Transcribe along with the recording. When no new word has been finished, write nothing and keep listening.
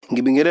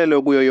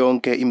Ngibingelele kuyo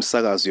yonke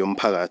imisakazo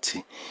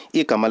yomphakathi.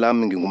 Igama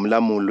lami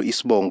ngingumlamulo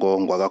Isibongo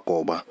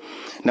Ngwakagoba.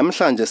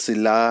 Namhlanje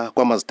sila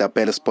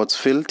kwaMazdapele Sports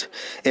Field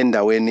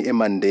endaweni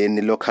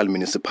eMandeni Local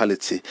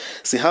Municipality.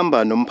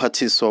 Sihamba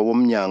nomphathiswa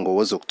womnyango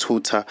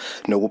wezokuthutha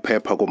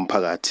nokuphepha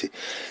komphakathi,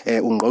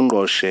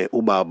 ungqongqoshe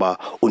ubaba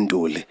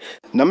Ntuli.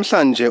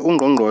 Namhlanje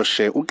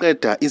ungqongqoshe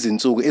uqeda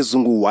izinsuku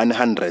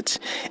ezingu-100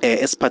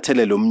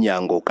 esiphathele lo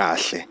mnyango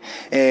kahle.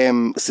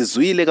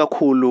 Sizwile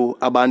kakhulu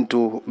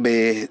abantu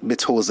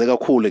bethokoze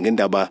kakhulu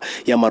ngendaba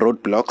yama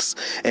roadblocks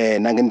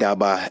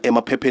nangendaba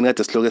emaphepheni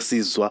kade siloke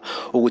sizwa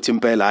ukuthi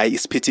impela hayi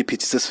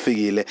isiphithiphithi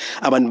sesifikile,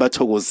 abantu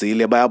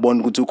bathokozile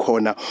bayabona ukuthi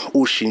ukhona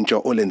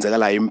ushintsho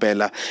olenzekalayo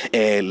impela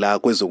la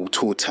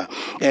kwezokuthutha.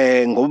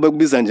 Ngoba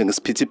bekubiza nje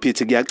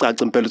ngesiphithiphithi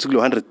kuyacaca impela ukuthi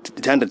kulo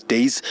 100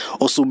 days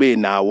osube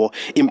nawo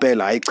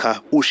impela hayi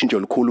cha ushintsho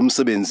olukhulu,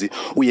 umsebenzi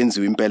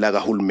uyenziwe impela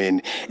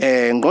kahulumeni.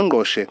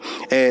 Ngqongqoshe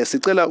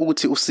sicela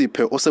ukuthi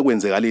usiphe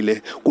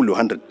osekwenzekalile kulo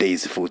 100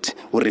 days futhi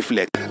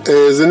ureflect.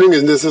 Ziningi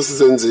izinto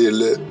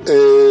esizenzile.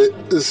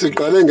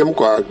 Siqale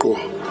ngemgwaqo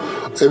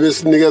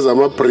ebesinikeza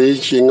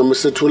ama-bridge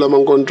ngamsethula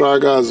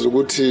ama-contractors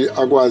ukuthi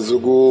akwazi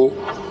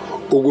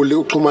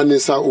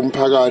ukuxhumanisa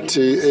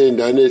umphakathi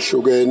ey'ndaweni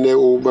ehlukene,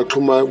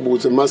 baxhuma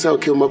ukuze mase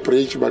yakhiwe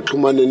ama-bridge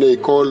baxhumane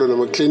nezikolo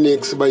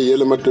nama-clinics,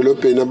 bayiyele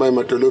emadolobheni abaye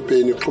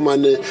emadolobheni,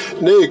 xhumane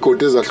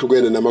nezigodi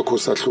ezahlukene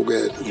namakhosi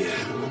ahlukene.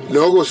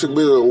 Lokho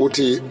sikubiza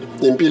ukuthi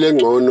impilo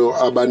engcono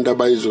abantu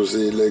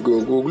abayizozile.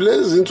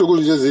 Kulezi insuku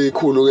nje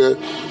ezikhulu ke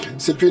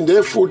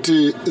siphinde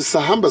futhi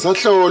sahamba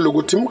sahlola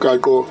ukuthi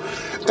imigaqo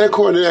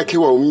ekhona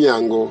yakhiwa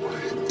umnyango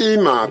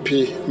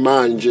imaphi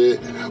manje,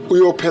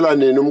 uyophela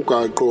nini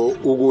umgaqo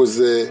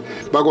ukuze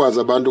bakwazi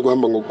abantu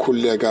ukuhamba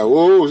ngokukhululeka.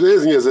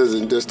 Ezinye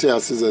zezinto esithe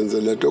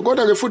asizenze lento.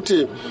 Kodwa ke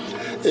futhi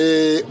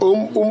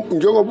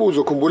njengoba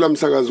uzokhumbula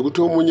umsakazi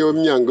ukuthi omunye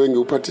wemnyango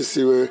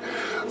engiwuphathisiwe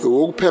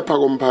ukuphepha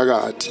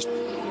komphakathi.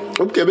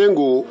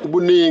 Ubugebengu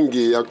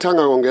ubuningi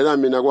akuthanga ngongena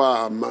mina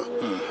kwama.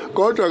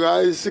 Kodwa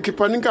ke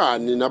sikhiphana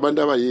inkani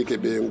nabantu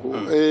abayigebengu.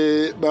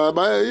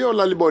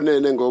 Bayolala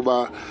ibonene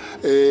ngoba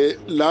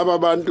laba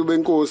abantu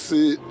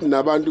benkosi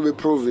nabantu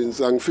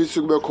beprovince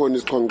angifisi kube khona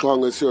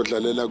isichwanguchwangu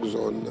esiyodlalela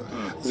kuzona.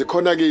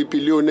 Zikhona ke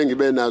ibillion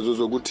engibe nazo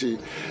zokuthi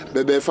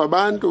bebefa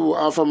abantu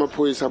afa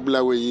amaphoyisa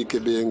abulawe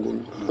yigebengu.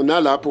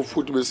 Nalapho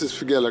futhi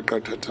besisifikela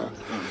qathatha.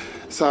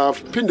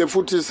 Saphinde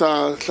futhi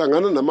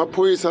sahlangana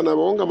namaphoyisa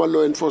nabo wonke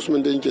ama-law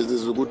enforcement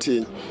agencies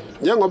ukuthi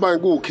njengoba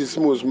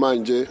kukhisimusi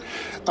manje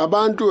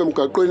abantu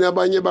emgaqweni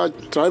abanye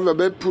ba-driver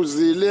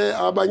bephuzile,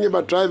 abanye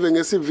ba-drive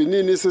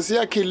ngesivinini,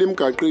 sesiyakhila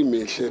imigaqo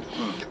imihle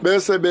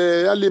bese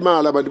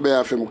beyalimala abantu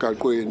beyafa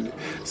emgaqweni.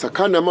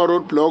 Sakhanda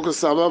ama-roadblocks,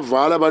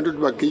 sabavala abantu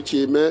ukuthi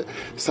bagijime,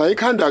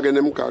 sayikhanda-ke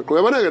nemigaqo.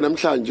 Uyabona-ke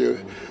namhlanje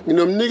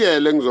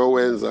nginomnikelo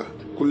engizowenza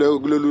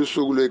kulolu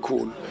suku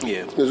lwekhulu.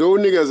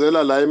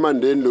 Ngizowunikezela la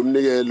eMandeni lo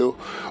mnikelo.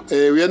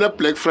 Uyena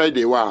Black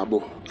Friday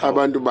wabo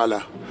abantu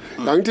bala.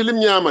 Angithi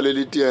limnyama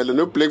leli tiyela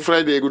no Black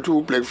Friday ukuthi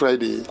uBlack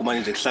Friday.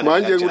 Manje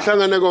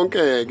kuhlangana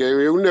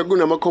konke-ke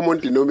kunama common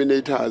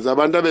denominators.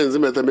 Abantu abenza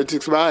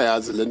mathematics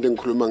bayazi lento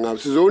engikhuluma ngabo.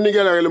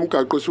 Sizowunikela ke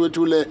lemgaqo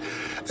siwethule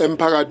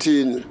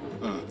emphakathini.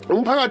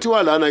 Umphakathi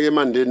walana ke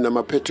eMandeni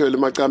namaphethelo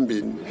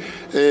emacambini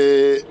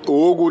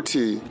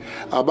ukuthi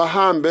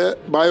abahambe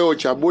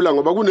bayojabula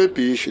ngoba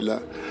kunebhishi la,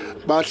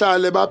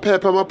 bahlale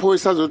baphepha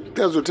amaphoyisa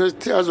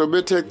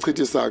azobethe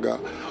chithisaka.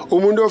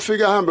 Umuntu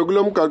ofika ahambe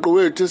kulomgaqo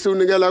wethu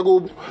siunikela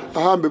kubo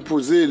ahambe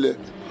ephuzile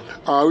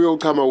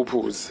uyochama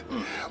uphuzi.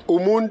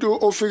 Umuntu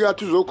ofika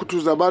athi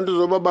uzokhuthuza abantu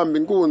uzobabamba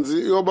inkunzi,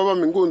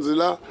 uyobabamba inkunzi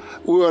la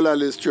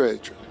uyolala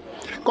esitshwetshwe.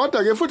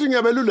 Kodwa ke futhi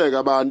ngiyabeluleka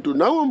abantu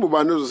nawomba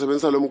ubani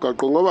uzosebenzisa lo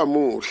mgaqo ngoba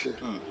muhle.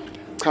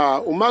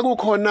 Cha, uma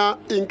kukhona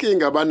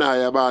inkinga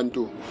abanayo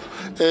abantu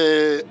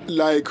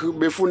like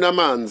befuna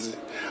amanzi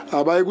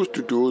abaye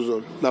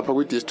kusiduduzo lapha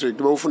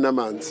kwi-district bawufuna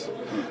amanzi,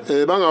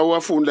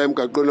 bangawafuni la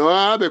emgaqweni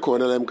abe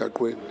khona la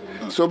emgaqweni.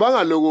 So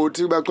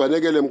bangalokuthi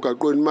bagcwanekele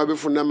emgaqweni uma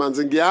befuna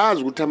amanzi.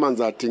 Ngiyazi ukuthi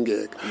amanzi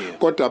adingeka,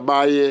 kodwa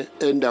baye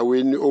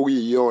endaweni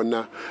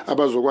okuyiyona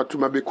abazokwathi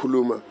uma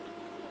bekhuluma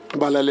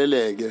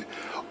balaleleke.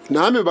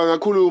 Nami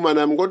bangakhuluma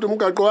nami kodwa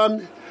umgaqo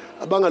wami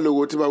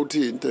abangalokuthi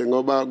bawuthinte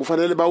ngoba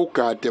kufanele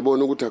bawugade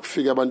bona ukuthi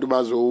akufike abantu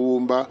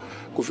bazowumba.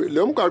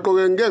 Lo mgaqo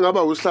ke ngeke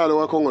ngaba usihlalo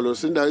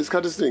kwakhongolosi indawo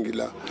isikhathi esiningi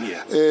la.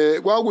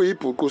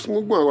 Kwakuyibhuqu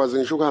singakwazi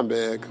ngisho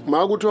ukuhambeka.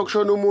 Makuthi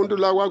wakushona umuntu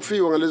la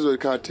kwakufiwa ngalezo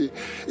zikhathi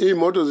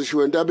imoto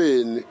zishiwe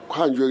entabeni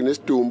kuhanjwe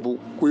nesidumbu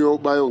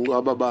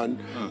bayongcwaba abantu.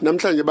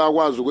 Namhlanje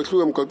bayakwazi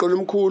ukwehluka emgaqweni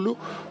omkhulu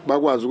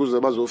bakwazi ukuze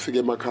bazofika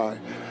emakhaya.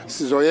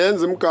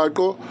 Sizoyenza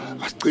imigaqo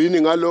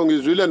asigcini ngalo.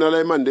 Ngizwile nala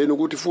eMandeni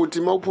ukuthi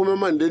futhi mawuphuma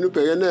eMandeni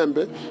ubheke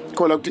eNembe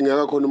khona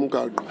kudingeka khona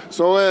umgaqo.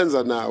 So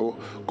wenza nawo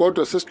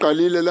kodwa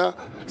sesiqalile la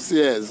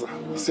siyeza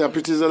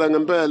siyaphithizela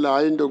ngempela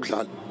hayi into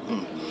okudlala.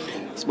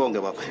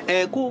 Sibonge baba.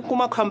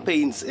 Kuma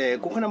campaigns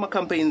kukhona ama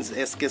campaigns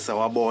esike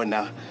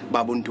sawabona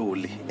baba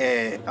Ntuli.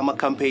 Ama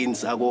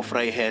campaigns ako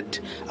Fryhead,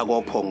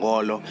 ako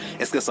Phongolo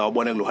esike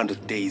sawabona ku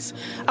 100 days.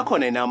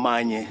 Akhona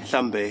enamanye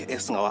mhlambe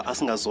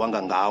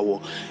asingazwanga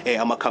ngawo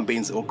ama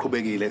campaigns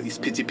oqhubekile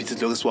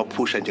isiphithiphithi lokho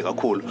siwaphusha nje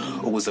kakhulu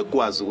ukuze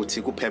kwazi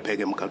ukuthi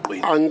kuphepheke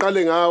emgaqweni.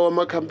 Angiqale ngawo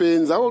ama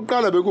campaigns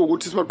awoqala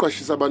bekuwukuthi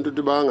sibaqwashisa abantu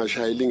ukuthi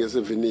bangashayeli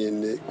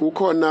ngesevinini.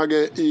 Kukhona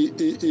ke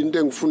into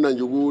engifuna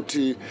nje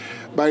ukuthi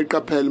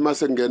bayiqaphele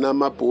mase ngena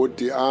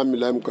amabhodi ami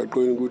la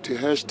emgaqweni ukuthi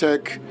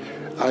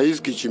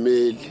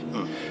 #ayisigijimeli.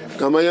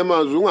 Ngamanye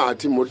amazwi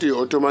ungathi imoto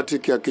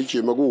i-automatic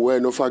yagijima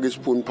kuwena ofaka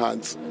ispoon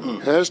phansi.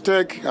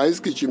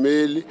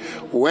 #ayisigijimeli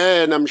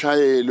wena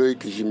mshayeli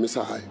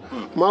oyigijimisayo.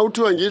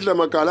 Mawuthiwa ngidla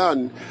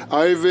magalani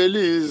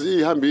ayiveli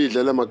ihamba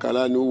idlela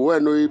magalani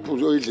wena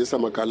oyidlisa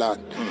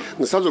magalani.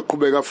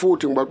 Ngisazoqhubeka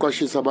futhi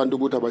ngibaqwashisa abantu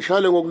ukuthi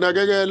abashayele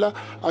ngokunakekela,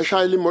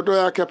 ashayele imoto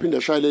yakhe aphinde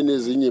ashayele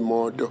nezinye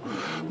imoto.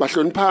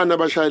 Bahloniphana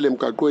abashayele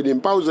emgaqweni,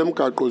 impawu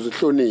zemgaqo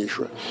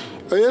zihlonishwe.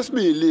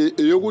 Eyesibili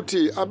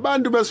yokuthi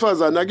abantu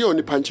besifazana akuyona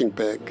i-punching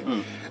bag.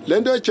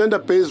 Lento gender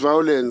based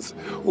violence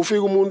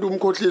ufika umuntu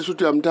umkhohlisa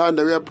uthi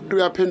uyamthanda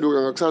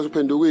uyaphenduka ngakusasa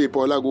uphenduka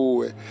ibhola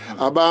kuwe.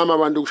 Abama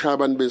abantu kushaya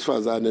abantu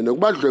besifazane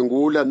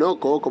nokubadlwengula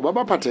nogogo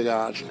babaphathe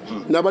kahle.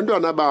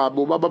 Nabantwana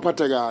babo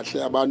babaphathe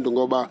kahle abantu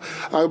ngoba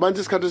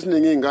abantu isikhathi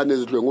esiningi ingane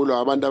ezidlwengulwa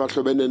abantu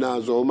abahlobene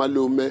nazo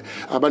omalume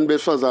abantu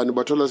besifazane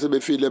bathola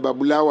sebefile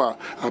babulawa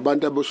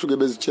abantu abosuke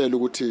bezitshela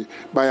ukuthi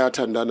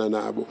bayathandana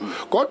nabo.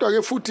 Kodwa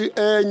ke futhi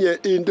enye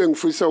into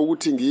engifisa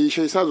ukuthi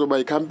ngisho isazoba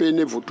icampaign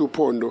evutha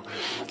uphondo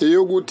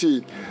eyokuthi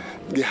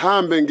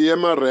ngihambe ngiye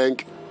ema-rank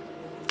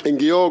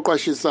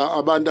ngiyoqwashisa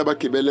abantu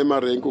abagibela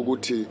ema-rank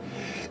ukuthi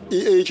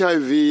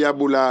i-HIV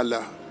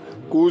yabulala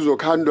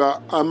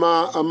kuzokhandwa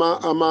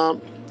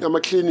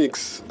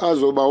ama-clinics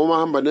azoba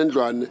umahamba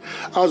nendlwane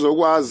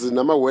azokwazi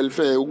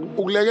nama-welfare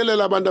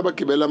ukulekelela abantu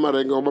abagibela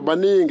ama-rank ngoba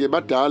baningi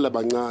badala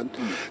bancane.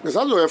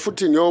 Ngisazoya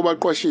futhi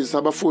ngiyobaqwashisa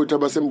abafuthi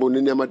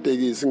abasembonini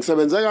yamatekisi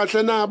ngisebenze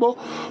kahle nabo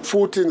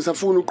futhi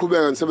ngisafuna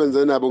ukuqhubeka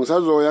ngisebenze nabo.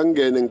 Ngisazoya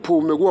ngene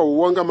ngiphume kuwo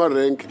wonke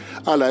ama-rank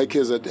ala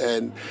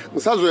KZN.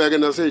 Ngisazoya ke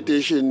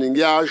nasey'station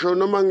ngiyasho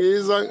noma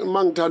ngiza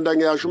mangithanda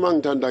ngiyasho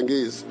mangithanda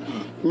ngiza.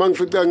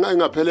 Mangifica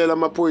engaphelela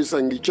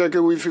amaphoyisa ngicheke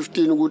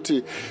kuyi-15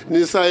 ukuthi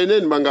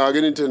nisayineni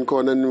bangake nithi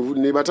khona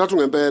nibathathu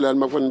ngempela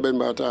nimakufanele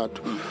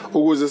benibathathu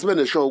ukuze sibe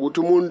neshow ukuthi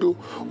umuntu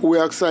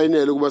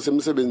uyakusayinela ukuba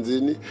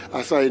semsebenzini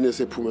asayine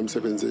sephuma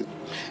emsebenzini.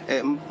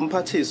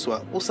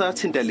 Mphathiswa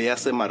usathinta le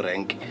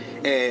yasema-rank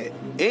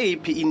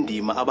eyiphi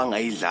indima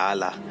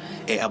abangayidlala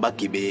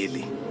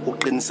abagibeli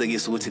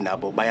uqinisekisa ukuthi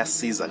nabo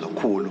bayasiza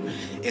kakhulu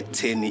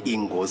ekutheni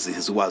ingozi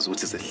zikwazi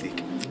ukuthi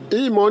zehlike?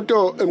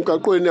 Imoto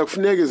emgaqweni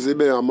akufuneki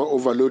zibe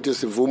ama-overload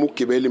sivuma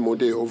ukugibela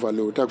imoto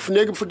e-overload.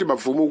 Akufuneki futhi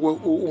bavume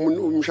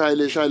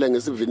umshayeli eshayela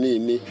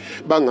ngesivinini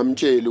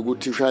bangamtsheli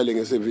ukuthi ushayele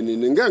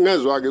ngesivinini. Ngeke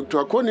ngezwa-ke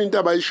kuthiwa khona into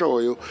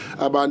abayishoyo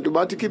abantu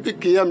bathi khipha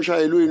igiya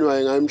mshayeli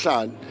uyinwaye ngayo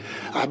emhlane.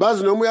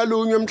 Abazi noma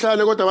uyalunywa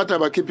emhlane kodwa bathi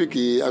abakhipha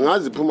igiya.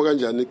 Angazi iphuma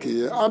kanjani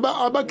igiya.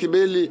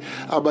 Abagibeli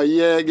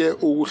abayeke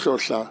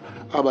ukuhlohla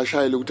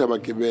abashayeli ukuthi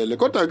abagibele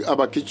kodwa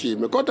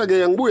abagijime. Kodwa ke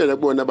ngiyangibuyela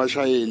kubona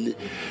abashayeli.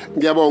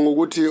 Ngiyabonga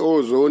ukuthi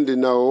ozondi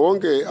nawo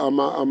wonke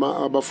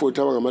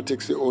abafuthi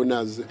abangama-taxi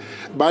owners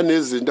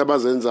banezinto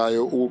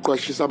abazenzayo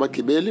ukuqwashisa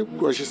abagibeli,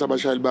 ukuqwashisa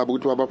abashayeli babo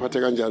ukuthi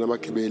babaphathe kanjani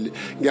abagibeli.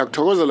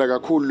 Ngiyakuthokozela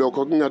kakhulu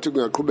lokho kungathi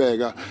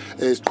kungaqhubeka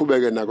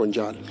siqhubeke nako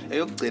njalo.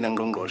 Eyokugcina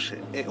ngqongqoshe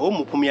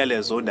omuphi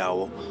umyalezo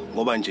odawo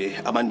ngoba nje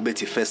abantu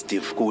bethi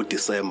festive ku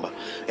December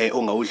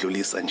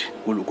ongawudlulisa nje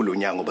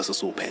kulonyanga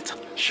basesuphetha?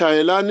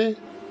 Shayelani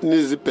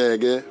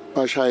nizibheke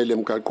bashayele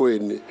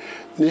emgaqweni,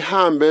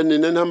 nihambe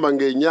ninihamba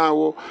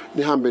ngenyawo,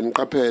 nihambe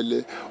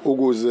niqaphele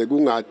ukuze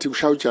kungathi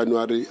kushaya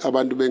uJanuary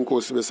abantu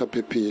benkosi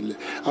besaphephile.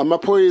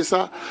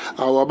 Amaphoyisa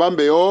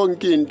awabambe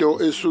yonke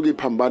into esuka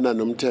iphambana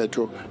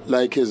nomthetho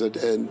la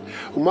KZN.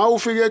 Uma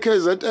ufike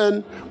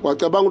eKZN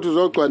wacabanga ukuthi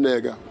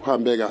uzogcwaneka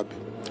uhambe kabi.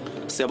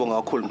 Siyabonga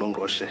kakhulu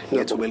ngqongqoshe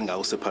ngethuba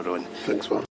elingawo sephaloni. Thanks.